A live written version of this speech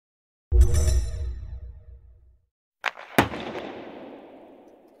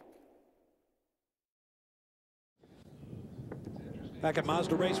Back at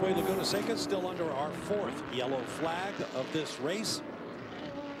Mazda Raceway Laguna Seca, still under our 4th yellow flag of this race.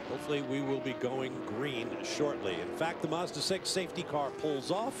 Hopefully we will be going green shortly. In fact, the Mazda 6 safety car pulls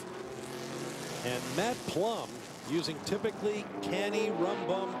off, and Matt Plum, using typically canny,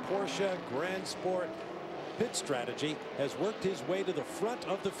 rum-bum, Porsche, Grand Sport pit strategy, has worked his way to the front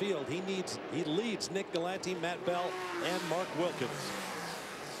of the field. He leads Nick Galante, Matt Bell, and Mark Wilkins.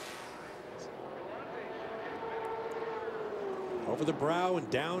 Over the brow and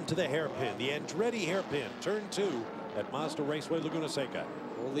down to the hairpin, the Andretti hairpin, turn 2 at Mazda Raceway Laguna Seca.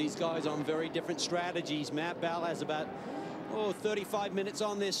 All these guys on very different strategies. Matt Bell has about 35 minutes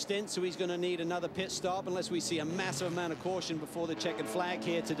on this stint, so he's going to need another pit stop unless we see a massive amount of caution before the checkered flag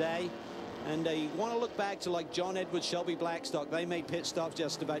here today. And you want to look back to like John Edwards, Shelby Blackstock. They made pit stops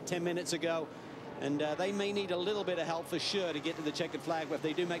just about 10 minutes ago. And they may need a little bit of help for sure to get to the checkered flag. But if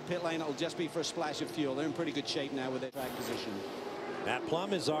they do make pit lane, it'll just be for a splash of fuel. They're in pretty good shape now with their track position. Matt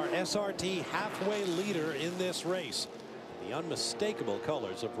Plum is our SRT halfway leader in this race. The unmistakable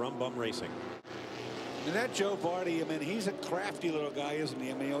colors of Rum Bum Racing. And that Joe Vardy, I mean, he's a crafty little guy, isn't he?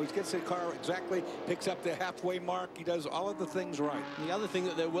 I mean, he always gets the car exactly, picks up the halfway mark. He does all of the things right. The other thing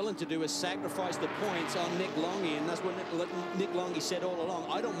that they're willing to do is sacrifice the points on Nick Longy, and that's what Nick Longy said all along.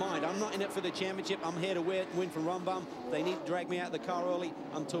 I don't mind. I'm not in it for the championship. I'm here to win for Rum Bum. They need to drag me out of the car early.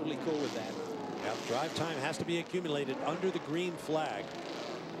 I'm totally cool with that. Yeah, drive time has to be accumulated under the green flag.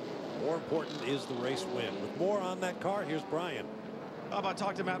 More important is the race win. With more on that car, here's Brian. I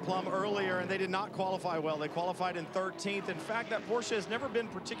talked to Matt Plum earlier, and they did not qualify well. They qualified in 13th. In fact, that Porsche has never been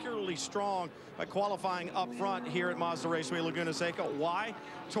particularly strong at qualifying up front here at Mazda Raceway Laguna Seca. Why?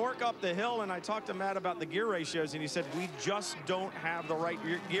 Torque up the hill, and I talked to Matt about the gear ratios, and he said, we just don't have the right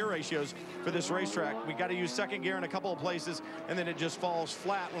gear ratios for this racetrack. We got to use second gear in a couple of places, and then it just falls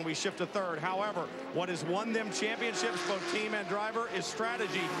flat when we shift to third. However, what has won them championships, both team and driver, is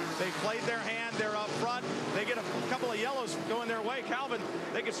strategy. They played their hand. They're up front. They get a couple of yellows going their way. Calvin,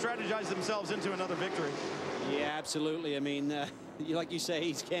 they could strategize themselves into another victory. Yeah, absolutely. I mean, like you say,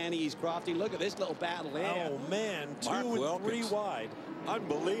 he's canny, he's crafty. Look at this little battle here. Oh, man, Mark 2 and Wilkins. 3 wide.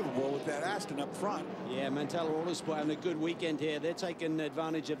 Unbelievable with that Aston up front. Yeah, Mantel Autosport having a good weekend here. They're taking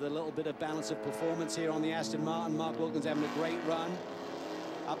advantage of the little bit of balance of performance here on the Aston Martin. Mark Wilkins having a great run.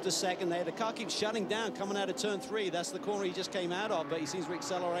 Up to second there. The car keeps shutting down coming out of turn 3. That's the corner he just came out of, but he seems to be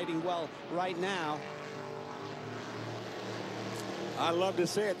accelerating well right now. I love to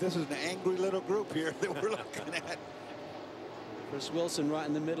say it. This is an angry little group here that we're looking at. Chris Wilson right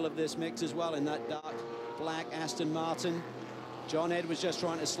in the middle of this mix as well in that dark black Aston Martin. John Edwards just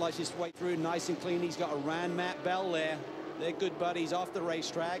trying to slice his way through nice and clean. He's got around Matt Bell there. They're good buddies off the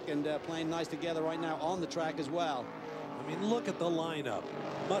racetrack and playing nice together right now on the track as well. I mean, look at the lineup.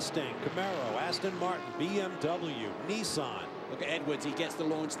 Mustang, Camaro, Aston Martin, BMW, Nissan. Look at Edwards. He gets the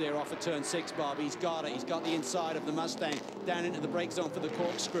launch there off of turn 6, Bob. He's got it. He's got the inside of the Mustang down into the brake zone for the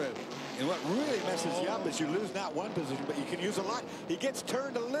corkscrew. And what really messes you up is you lose not one position, but you can use a lot. He gets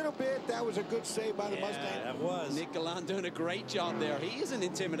turned a little bit. That was a good save by the Mustang. That was. Nick Galante doing a great job there. He isn't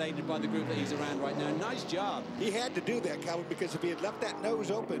intimidated by the group that he's around right now. Nice job. He had to do that, Calvin, because if he had left that nose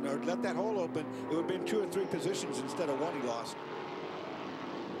open or left that hole open, it would have been 2 or 3 positions instead of 1 he lost.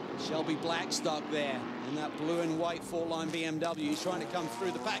 Shelby Blackstock there in that blue and white 4-line BMW. He's trying to come through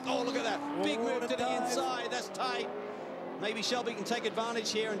the pack. Oh, look at that. Big move to the inside. That's tight. Maybe Shelby can take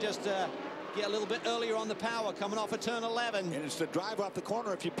advantage here and just get a little bit earlier on the power coming off of turn 11. And it's the drive off the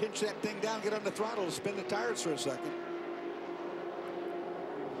corner. If you pinch that thing down, get on the throttle, spin the tires for a second.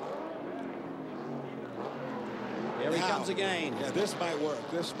 Here he comes again. Yeah, this might work.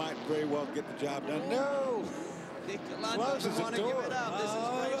 This might very well get the job done. No! Nick Galante doesn't want to give it up. This is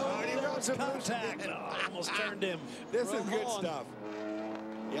great. Contact. Almost turned him. This is good stuff.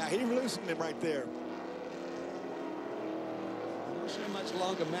 Yeah, he loosened him right there. I'm not sure much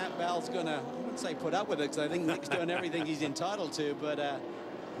longer Matt Bell's going to, I wouldn't say put up with it, because I think Nick's doing everything he's entitled to, but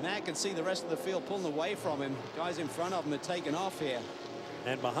Matt can see the rest of the field pulling away from him. Guys in front of him are taking off here.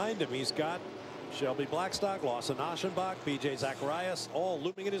 And behind him, he's got Shelby Blackstock, Lawson Aschenbach, BJ Zacharias, all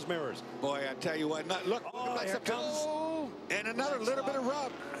looming in his mirrors. Boy, I tell you what, look, here comes. And another little bit of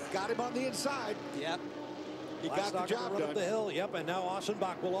rub. Got him on the inside. Yep. He got the job done. Up the hill. Yep, and now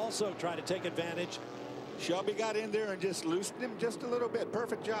Aschenbach will also try to take advantage. Shelby got in there and just loosened him just a little bit.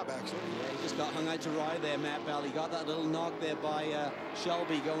 Perfect job, actually. Yeah, he just got hung out to dry there, Matt Bell. He got that little knock there by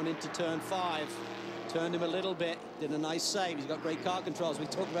Shelby going into turn 5. Turned him a little bit, did a nice save. He's got great car controls we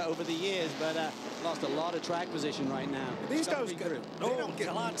talked about over the years, but lost a lot of track position right now. These guys don't get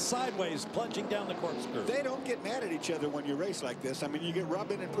Galante sideways, plunging down the corkscrew. They don't get mad at each other when you race like this. I mean, you get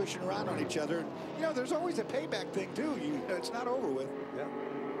rubbing and pushing around on each other. You know, there's always a payback thing too. It's not over with. Yeah.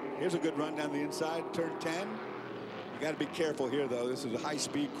 Here's a good run down the inside, turn 10. You got to be careful here, though. This is a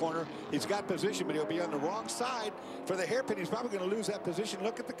high-speed corner. He's got position, but he'll be on the wrong side for the hairpin. He's probably going to lose that position.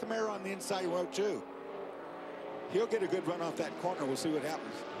 Look at the Camaro on the inside row too. He'll get a good run off that corner. We'll see what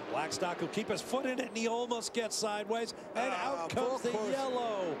happens. Blackstock will keep his foot in it, and he almost gets sideways. And out comes the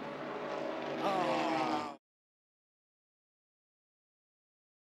yellow. Oh.